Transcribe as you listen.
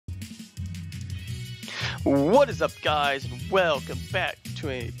What is up, guys, and welcome back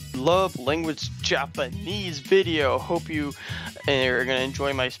to a love language Japanese video. Hope you are going to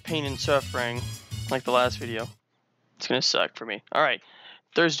enjoy my pain and suffering like the last video. It's going to suck for me. Alright,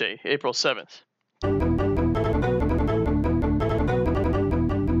 Thursday, April 7th.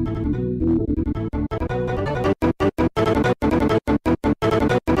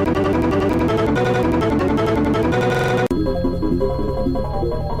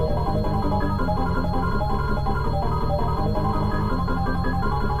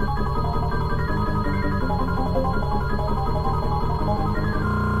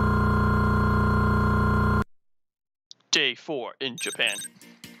 Day 4 in Japan.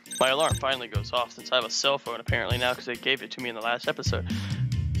 My alarm finally goes off since I have a cell phone apparently now because they gave it to me in the last episode.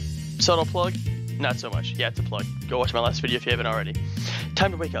 Subtle plug? Not so much. Yeah, it's a plug. Go watch my last video if you haven't already.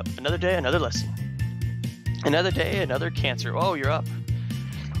 Time to wake up. Another day, another lesson. Another day, another cancer. Oh, you're up.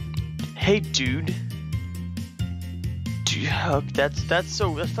 Hey, dude. That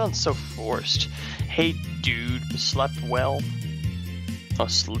sounds so forced. Hey, dude. Slept well? Oh,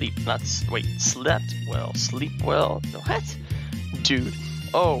 sleep, slept well, sleep well. What? Dude.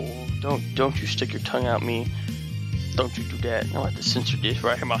 Oh, don't you stick your tongue out me. Don't you do that. No, I have to censor this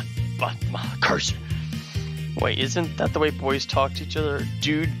right here, my cursor. Wait, isn't that the way boys talk to each other?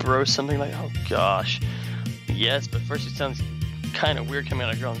 Dude, bro, something like, oh gosh. Yes, but first it sounds kind of weird coming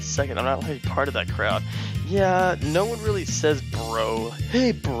out of a girl, and second, I'm not really part of that crowd. Yeah, no one really says bro.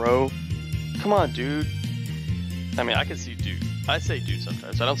 Hey, bro. Come on, dude. I mean, I can see dude. I say dude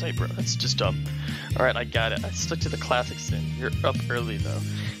sometimes. I don't say bro. That's just dumb. Alright, I got it. I stuck to the classic sin. You're up early, though.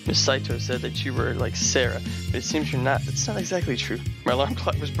 Miss Saito said that you were like Sarah, but it seems you're not. That's not exactly true. My alarm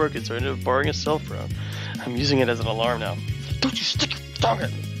clock was broken, so I ended up borrowing a cell phone. I'm using it as an alarm now. Don't you stick your tongue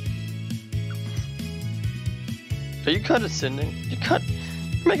at me! Are you condescending? You're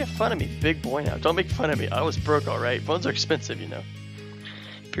making fun of me, big boy now. Don't make fun of me. I was broke, alright? Phones are expensive, you know.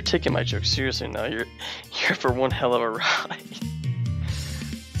 If you're taking my joke seriously now, you're for one hell of a ride.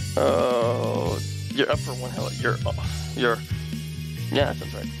 Oh, you're up for one hell of yeah, that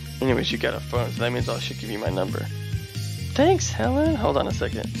sounds right. Anyways, you got a phone, so that means I should give you my number. Thanks, Helen. Hold on a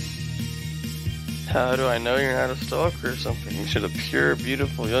second. How do I know you're not a stalker or something? You should a pure,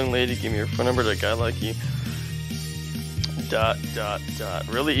 beautiful young lady give me your phone number to a guy like you. ...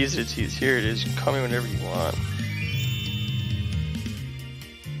 Really easy to tease. Here it is. You can call me whenever you want.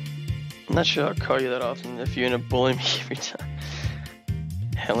 I'm not sure I'll call you that often if you end up bullying me every time.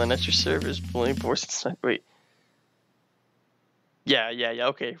 Helen, at your service. Bullying force. It's not. Wait. Yeah.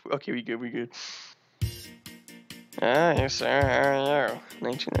 Okay, we good. Yes, sir. How are you?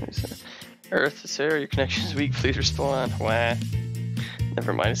 1997. Earth, Sarah, your connection is weak. Please respond. Wah.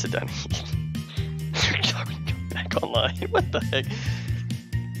 Never mind. Sit down. You're talking. Go back online. What the heck?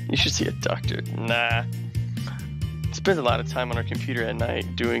 You should see a doctor. Nah. Spends a lot of time on her computer at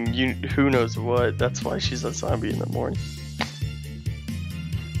night doing who knows what. That's why she's a zombie in the morning.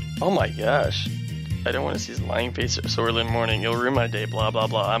 Oh my gosh. I don't want to see his lying face so early in the morning. It'll ruin my day, blah blah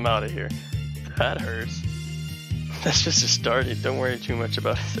blah. I'm out of here. That hurts. That's just a started. Don't worry too much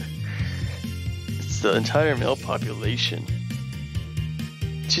about it. It's the entire male population.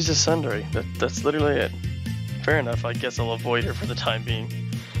 She's a sundry. That's literally it. Fair enough, I guess I'll avoid her for the time being.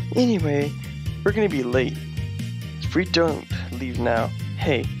 Anyway, we're gonna be late. If we don't leave now,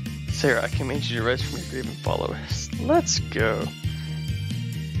 hey, Sarah, I command you to rest from your grave and follow us. Let's go.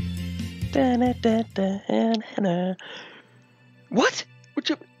 What?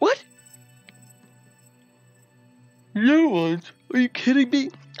 What? You what? Are you kidding me?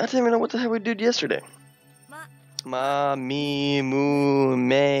 I didn't even know what the hell we did yesterday. Ma, me, moo,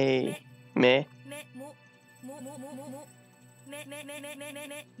 me. Me.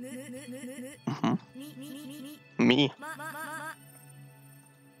 Me.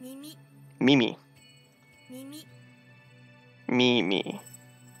 Me.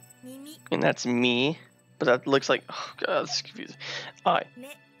 And that's me. But that looks like, oh god, this is confusing. I.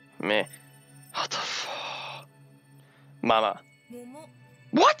 Me. What the fuck? Mama.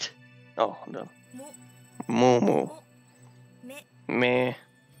 What? Oh, I'm done. Momo. Me.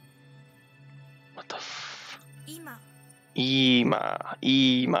 What the f? Ima.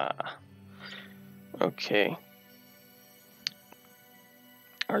 Okay.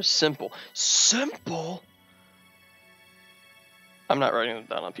 Or simple. Simple? I'm not writing them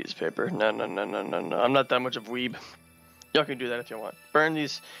down on a piece of paper. No. I'm not that much of a weeb. Y'all can do that if you want. Burn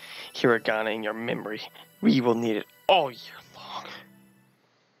these hiragana in your memory. We will need it all year long.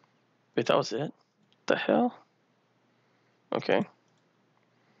 Wait, that was it? The hell? Okay.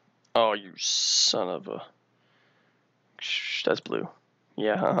 Oh, you son of a... Shh, that's blue.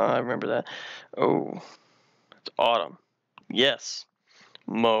 Yeah, I remember that. Oh. It's autumn. Yes.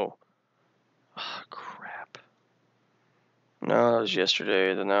 Mow. Oh, crap. No, that was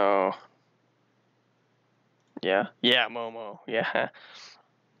yesterday. No. Yeah. Yeah, Momo. Yeah.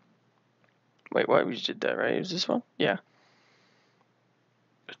 Wait, what? We just did that, right? Is this one? Yeah.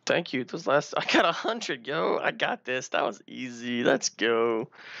 Thank you. Those last. I got 100, yo. I got this. That was easy. Let's go.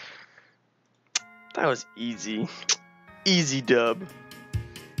 That was easy. Easy dub.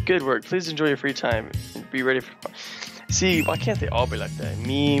 Good work. Please enjoy your free time and be ready for. See, why can't they all be like that?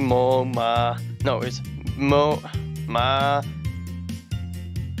 Me, mo, ma. No, it's mo, ma,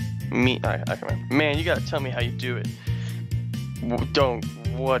 me. I can remember. Man, you gotta tell me how you do it. Don't.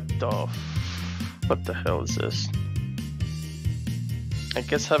 What the? What the hell is this? I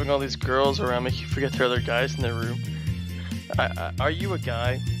guess having all these girls around make you forget there are other guys in their room. Are you a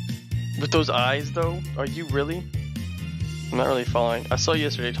guy? With those eyes, though? Are you really? I'm not really following. I saw you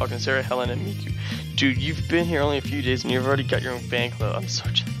yesterday talking to Sarah, Helen, and Miku. Dude, you've been here only a few days and you've already got your own fan club. I'm so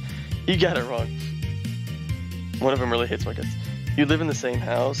jealous. You got it wrong. One of them really hits my guts. You live in the same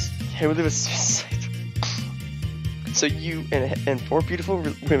house. Yeah, we live in. So you and 4 beautiful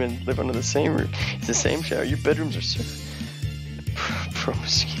women live under the same roof. It's the same shower. Your bedrooms are so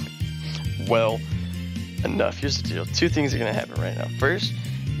promiscuous. Well, enough. Here's the deal. 2 things are gonna happen right now. First,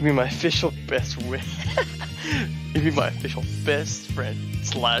 you be my official best friend. You be my official best friend /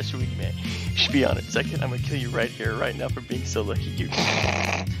 wingman. You should be on it. Second, I'm gonna kill you right here, right now for being so lucky. You.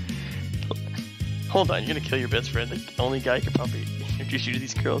 Hold on, you're gonna kill your best friend, the only guy who could probably introduce you to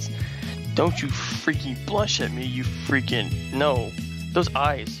these girls. Don't you freaking blush at me, you freaking. No. Those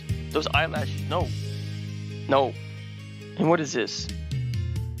eyes. Those eyelashes. No. No. And what is this?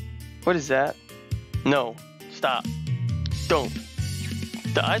 What is that? No. Stop. Don't.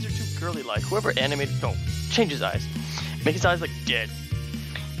 The eyes are too girly-like. Whoever animated. Don't. Change his eyes. Make his eyes like dead.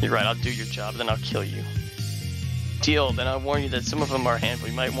 You're right, I'll do your job, then I'll kill you. Deal, then I'll warn you that some of them are a handful.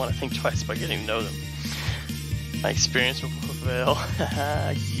 You might want to think twice about getting to know them. My experience will prevail.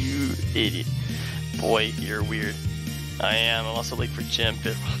 You idiot. Boy, you're weird. I am. I'm also late for gym.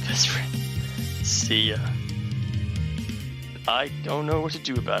 Best friend. See ya. I don't know what to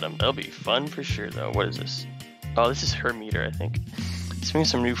do about him. That'll be fun for sure, though. What is this? Oh, this is her meter, I think. Let's make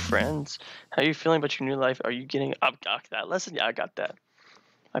some new friends. How are you feeling about your new life? Are you getting... I got that lesson? Yeah, I got that.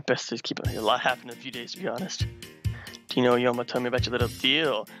 My best is keeping a lot happened in a few days, to be honest. Tino Yoma, tell me about your little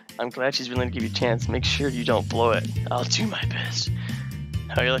deal. I'm glad she's willing to give you a chance. Make sure you don't blow it. I'll do my best.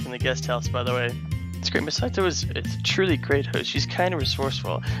 How are you liking the guest house, by the way? It's great. Miss Saito it's a truly great host. She's kind of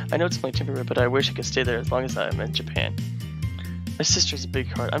resourceful. I know it's only temporary, but I wish I could stay there as long as I'm in Japan. My sister's a big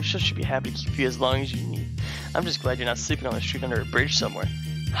heart. I'm sure she'd be happy to keep you as long as you need. I'm just glad you're not sleeping on the street under a bridge somewhere.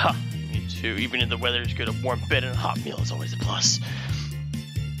 Ha! Me too. Even if the weather is good, a warm bed and a hot meal is always a plus.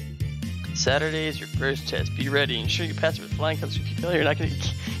 Saturday is your first test. Be ready. Ensure you pass it with flying colors. If you fail, you're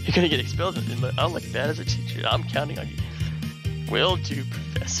gonna get expelled. And I'll look bad as a teacher. I'm counting on you. Will do,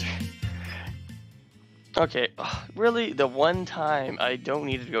 Professor. Okay, really, the one time I don't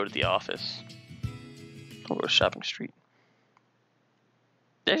need to go to the office. I'll go to Shopping Street.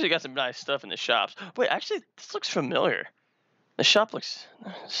 They actually got some nice stuff in the shops. Wait, actually, this looks familiar. This looks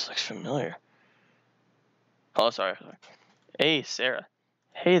familiar. Oh, sorry. Hey, Sarah.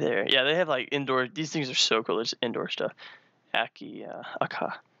 Hey there. Yeah, they have like indoor. These things are so cool. There's indoor stuff. Aka.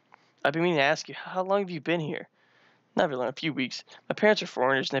 I've been meaning to ask you, how long have you been here? Not very long, a few weeks. My parents are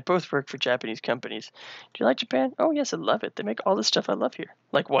foreigners and they both work for Japanese companies. Do you like Japan? Oh, yes, I love it. They make all the stuff I love here.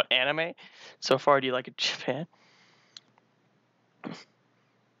 Like what, anime? So far, do you like Japan?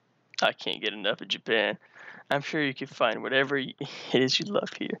 I can't get enough of Japan. I'm sure you can find whatever it is you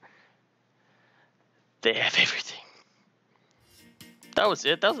love here. They have everything. That was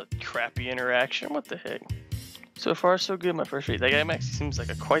it. That was a crappy interaction. What the heck? So far, so good. My first read. That guy actually seems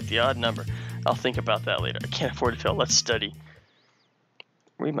like quite the odd number. I'll think about that later. I can't afford to fail. Let's study.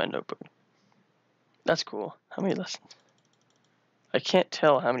 Read my notebook. That's cool. How many lessons? I can't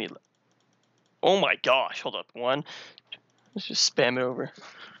tell how many. Oh my gosh. Hold up. 1. Let's just spam it over.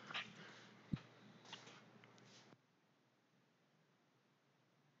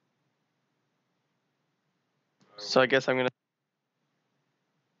 So I guess I'm going to.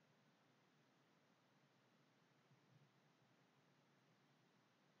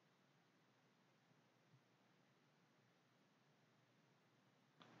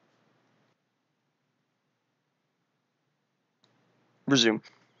 Resume.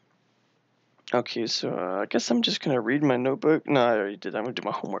 Okay, so I guess I'm just going to read my notebook. No, I already did. I'm going to do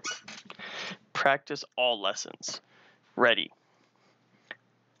my homework. Practice all lessons. Ready.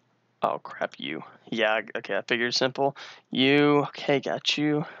 Oh, crap, you. Yeah, okay, I figured simple. You. Okay, got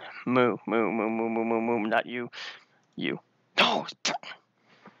you. Moo, moo, moo, moo, moo, moo, moo. Not you. You. No.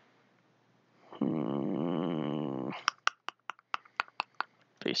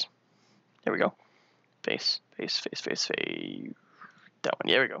 Face. There we go. Face. Face. Face. Face. Face. That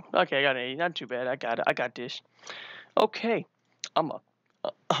one. There we go. Okay, I got an 8. Not too bad. I got it. I got this. Okay. I'm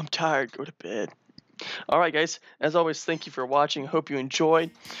tired. Go to bed. Alright guys, as always, thank you for watching. Hope you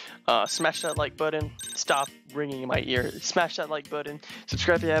enjoyed. Smash that like button. Stop ringing in my ear. Smash that like button.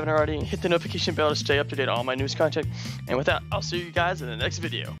 Subscribe if you haven't already. Hit the notification bell to stay up to date on all my newest content. And with that, I'll see you guys in the next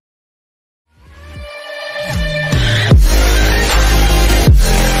video.